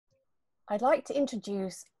I'd like to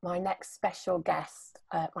introduce my next special guest,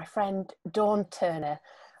 my friend Dawn Turner.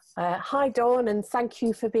 Hi Dawn, and thank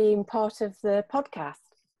you for being part of the podcast.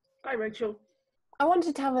 Hi Rachel. I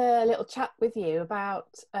wanted to have a little chat with you about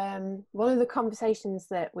one of the conversations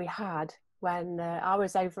that we had when I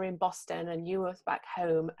was over in Boston and you were back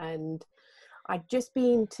home, and I'd just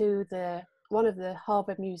been to one of the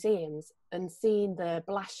Harvard museums and seen the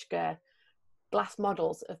Blaschka Glass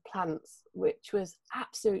models of plants, which was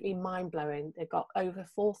absolutely mind-blowing. They got over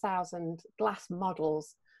 4,000 glass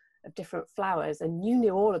models of different flowers, and you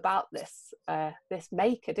knew all about this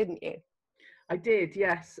maker, didn't you? I did,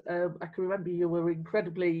 yes. I can remember you were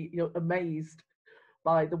incredibly amazed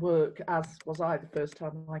by the work, as was I the first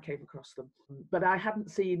time I came across them. But I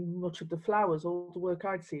hadn't seen much of the flowers. All the work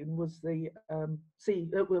I'd seen was the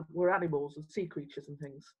were animals and sea creatures and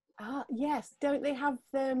things. Ah, yes. Don't they have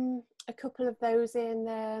a couple of those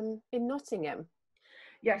in Nottingham?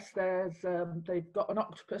 Yes, they've got an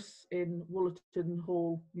octopus in Woollerton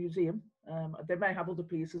Hall Museum. They may have other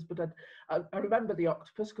pieces, but I remember the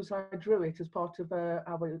octopus because I drew it as part of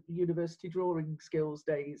our university drawing skills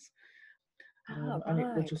days. And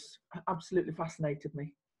it just absolutely fascinated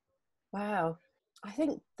me. Wow. I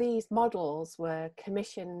think these models were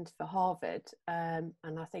commissioned for Harvard, and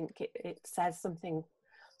I think it says something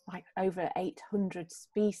like over 800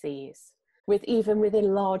 species, even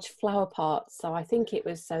within large flower parts. So I think it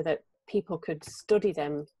was so that people could study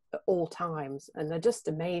them at all times, and they're just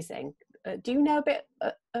amazing. Do you know a bit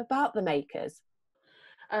about the makers?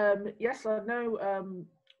 Yes, I know.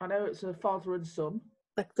 I know it's a father and son.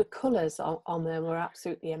 The colours on them were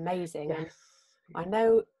absolutely amazing. Yes. And I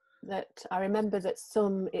know that I remember that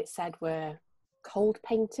some, it said, were cold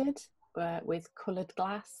painted with coloured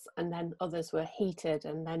glass, and then others were heated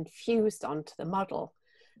and then fused onto the model.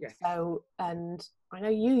 Yes. So, and I know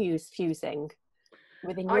you use fusing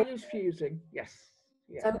within your... I use fusing, yes.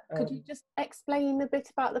 Yeah. So could you just explain a bit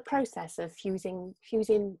about the process of fusing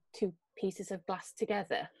two pieces of glass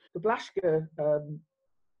together? The Blaschka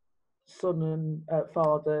son and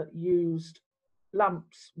father used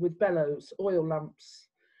lamps with bellows, oil lamps.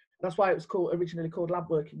 That's why it was originally called lamp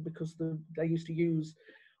working, because they used to use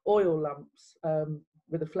oil lamps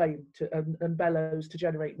with a flame and bellows to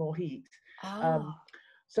generate more heat.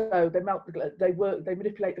 So they they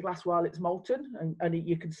manipulate the glass while it's molten, and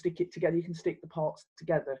you can stick it together. You can stick the parts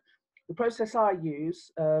together. The process I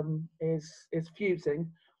use is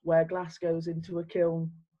fusing, where glass goes into a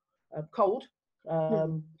kiln cold.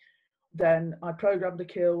 Then I program the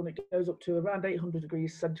kiln. It goes up to around 800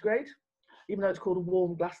 degrees centigrade, even though it's called a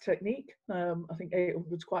warm glass technique. I think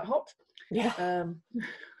 800 is quite hot. Yeah.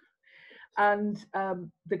 And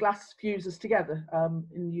the glass fuses together,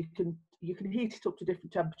 and you can heat it up to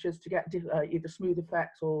different temperatures to get either smooth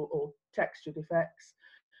effects or textured effects.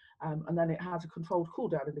 And then it has a controlled cool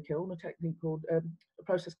down in the kiln, a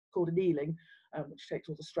process called annealing, which takes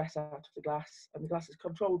all the stress out of the glass, and the glass is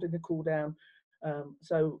controlled in the cool down,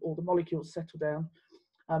 so all the molecules settle down,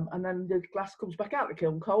 and then the glass comes back out the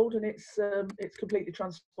kiln cold, and it's completely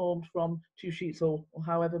transformed from two sheets or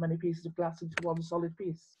however many pieces of glass into one solid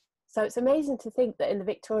piece. So it's amazing to think that in the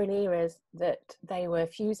Victorian eras that they were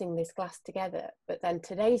fusing this glass together, but then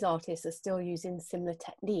today's artists are still using similar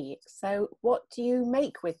techniques. So what do you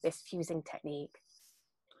make with this fusing technique?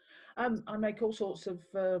 I make all sorts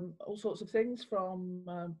of things,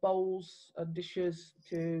 from bowls and dishes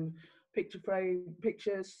to picture frame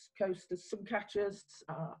pictures, coasters, sun catchers.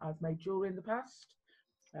 I've made jewellery in the past,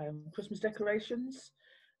 Christmas decorations.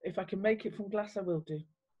 If I can make it from glass, I will do.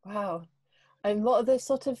 Wow. And what are the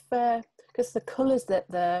sort of, because the colours that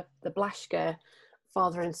the Blaschka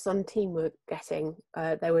father and son team were getting,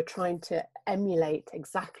 they were trying to emulate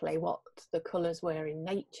exactly what the colours were in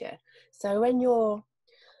nature. So when you're,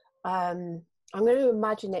 I'm going to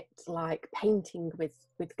imagine it like painting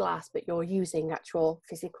with glass, but you're using actual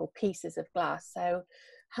physical pieces of glass. So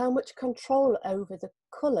how much control over the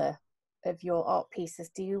colour of your art pieces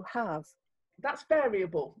do you have? That's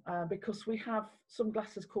variable, because we have some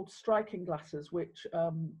glasses called striking glasses, which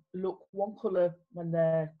look one colour when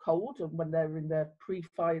they're cold and when they're in their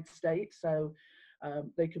pre-fired state. So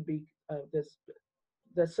they can be,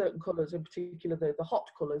 there's certain colours in particular, the hot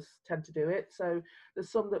colours tend to do it. So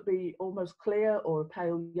there's some that be almost clear or a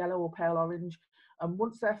pale yellow or pale orange. And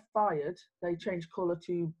once they're fired, they change colour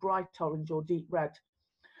to bright orange or deep red.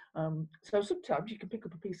 So sometimes you can pick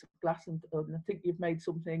up a piece of glass and think you've made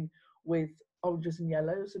something with oranges and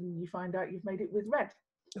yellows, and you find out you've made it with red.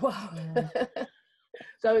 Wow.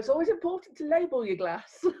 So it's always important to label your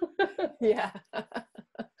glass. Yeah,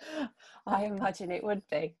 I imagine it would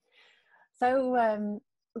be. So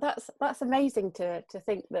That's amazing to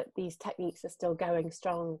think that these techniques are still going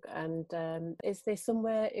strong. And is there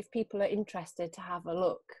somewhere, if people are interested, to have a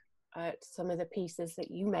look at some of the pieces that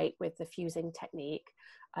you make with the fusing technique,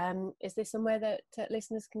 is there somewhere that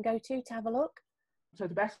listeners can go to have a look? So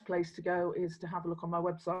the best place to go is to have a look on my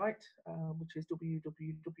website, which is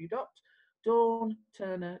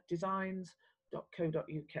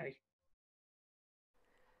www.dawnturnerdesigns.co.uk.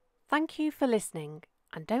 Thank you for listening,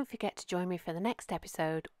 and don't forget to join me for the next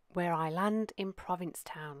episode where I land in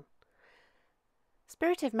Provincetown.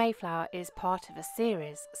 Spirit of Mayflower is part of a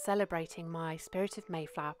series celebrating my Spirit of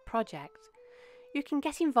Mayflower project. You can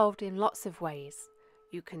get involved in lots of ways.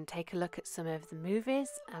 You can take a look at some of the movies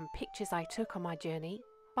and pictures I took on my journey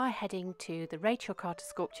by heading to the Rachel Carter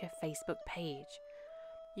Sculpture Facebook page.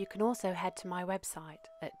 You can also head to my website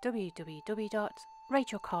at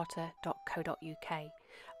www.rachelcarter.co.uk,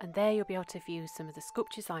 and there you'll be able to view some of the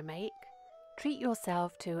sculptures I make, treat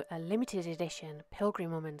yourself to a limited edition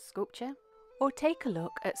Pilgrim Woman sculpture, or take a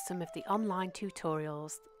look at some of the online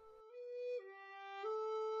tutorials